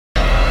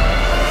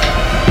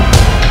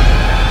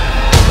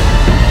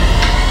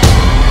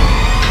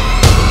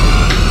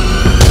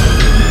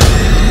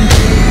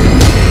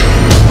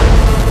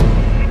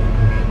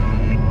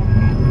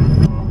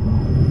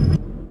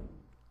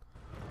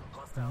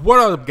What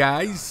up,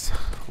 guys?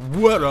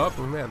 What up?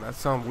 Oh, man, that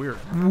sounds weird.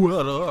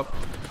 What up?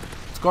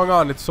 What's going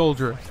on? It's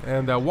Soldier,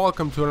 and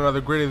welcome to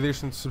another great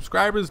edition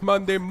Subscribers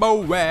Monday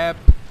MOAB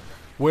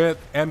with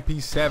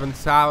MP7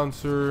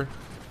 silencer,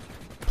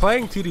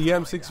 playing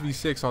TDM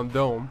 6v6 on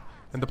Dome,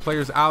 and the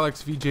player's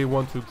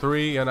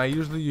AlexVJ123.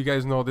 And you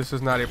guys know this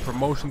is not a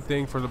promotion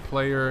thing for the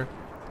player,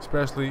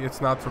 especially it's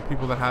not for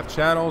people that have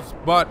channels.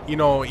 But you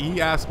know,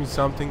 he asked me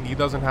something. He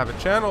doesn't have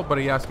a channel, but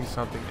he asked me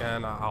something,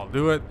 and I'll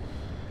do it.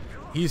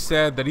 He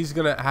said that he's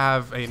gonna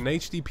have an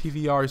HD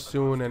PVR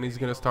soon, and he's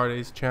gonna start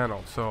his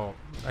channel. So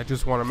I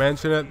just want to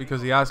mention it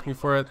because he asked me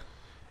for it,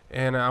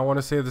 and I want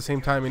to say at the same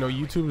time, you know,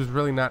 YouTube is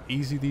really not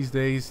easy these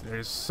days.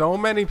 There's so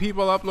many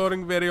people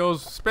uploading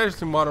videos,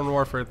 especially Modern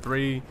Warfare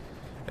 3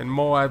 and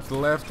MOABs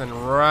left and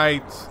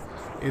right.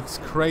 It's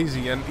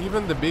crazy, and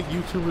even the big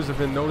YouTubers have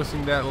been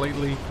noticing that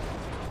lately.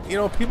 You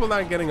know, people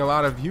not getting a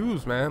lot of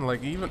views, man.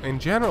 Like, even in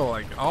general,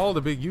 like all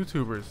the big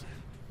YouTubers.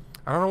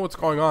 I don't know what's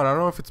going on. I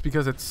don't know if it's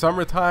because it's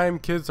summertime,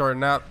 kids are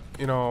not,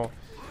 you know,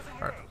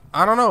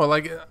 I don't know.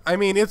 Like, I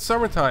mean, it's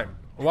summertime.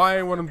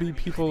 Why wouldn't be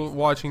people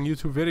watching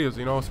YouTube videos,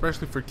 you know,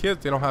 especially for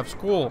kids? They don't have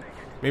school.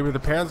 Maybe the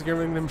parents are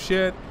giving them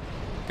shit,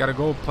 gotta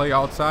go play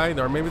outside,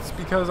 or maybe it's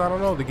because, I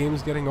don't know, the game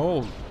is getting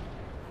old.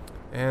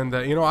 And,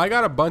 you know, I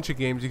got a bunch of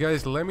games. You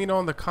guys let me know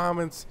in the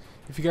comments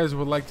if you guys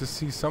would like to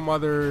see some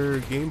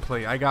other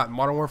gameplay. I got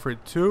Modern Warfare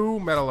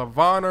 2, Medal of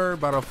Honor,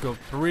 Battlefield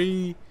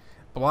 3,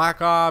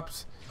 Black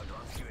Ops.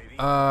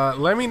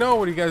 Let me know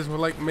what you guys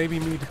would like maybe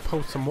me to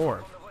post some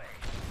more.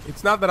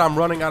 It's not that I'm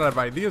running out of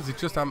ideas,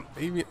 it's just I'm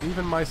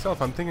even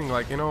myself, I'm thinking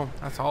like, you know,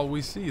 that's all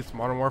we see. It's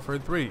Modern Warfare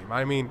 3.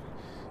 I mean,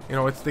 you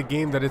know, it's the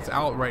game that it's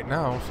out right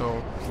now, so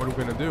what are we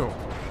gonna do?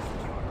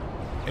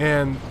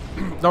 And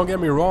don't get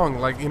me wrong,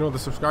 like, you know, the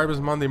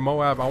Subscribers Monday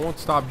MOAB, I won't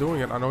stop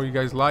doing it. I know you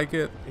guys like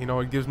it, you know,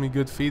 it gives me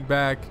good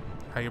feedback.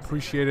 I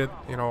appreciate it,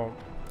 you know,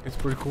 it's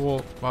pretty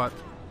cool. But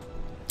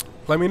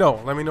let me know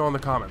in the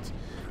comments.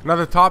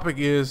 Another topic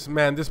is,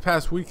 man, this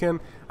past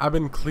weekend I've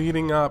been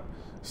cleaning up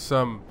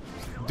some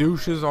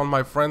douches on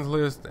my friends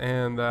list,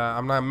 and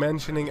I'm not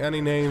mentioning any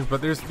names,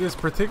 but there's this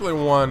particular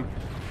one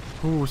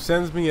who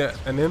sends me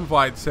an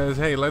invite, says,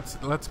 hey, let's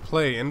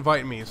play,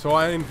 invite me. So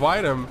I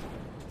invite him,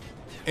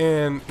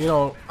 and you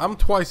know, I'm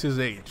twice his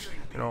age,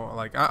 you know,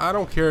 like I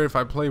don't care if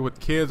I play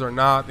with kids or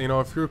not, you know,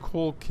 if you're a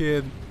cool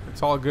kid,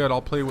 it's all good,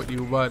 I'll play with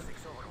you. But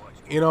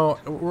you know,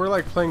 we're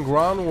like playing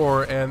Ground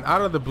War, and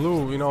out of the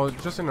blue, you know,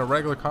 just in a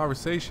regular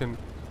conversation,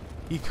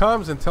 he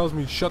comes and tells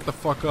me, shut the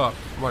fuck up.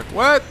 I'm like,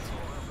 what?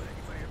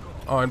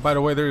 Oh, and by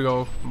the way, there you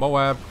go,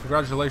 MOAB,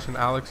 congratulations,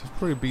 Alex. It's a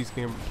pretty beast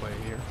game to play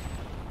here.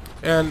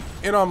 And,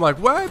 you know, I'm like,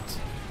 what?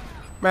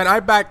 Man, I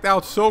backed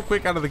out so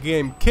quick out of the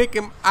game, kick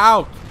him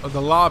out of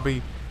the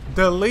lobby,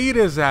 delete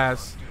his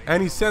ass,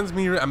 and he sends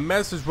me a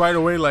message right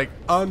away like,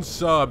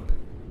 unsub.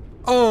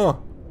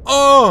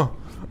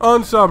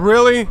 Unsub,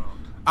 really?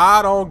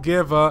 I don't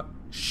give a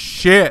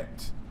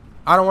shit.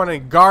 I don't want any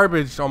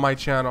garbage on my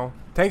channel.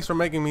 Thanks for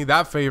making me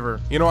that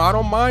favor. You know, I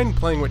don't mind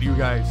playing with you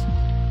guys.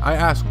 I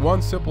ask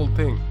one simple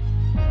thing.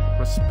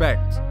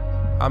 Respect.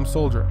 I'm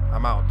Soldier.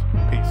 I'm out.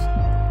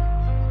 Peace.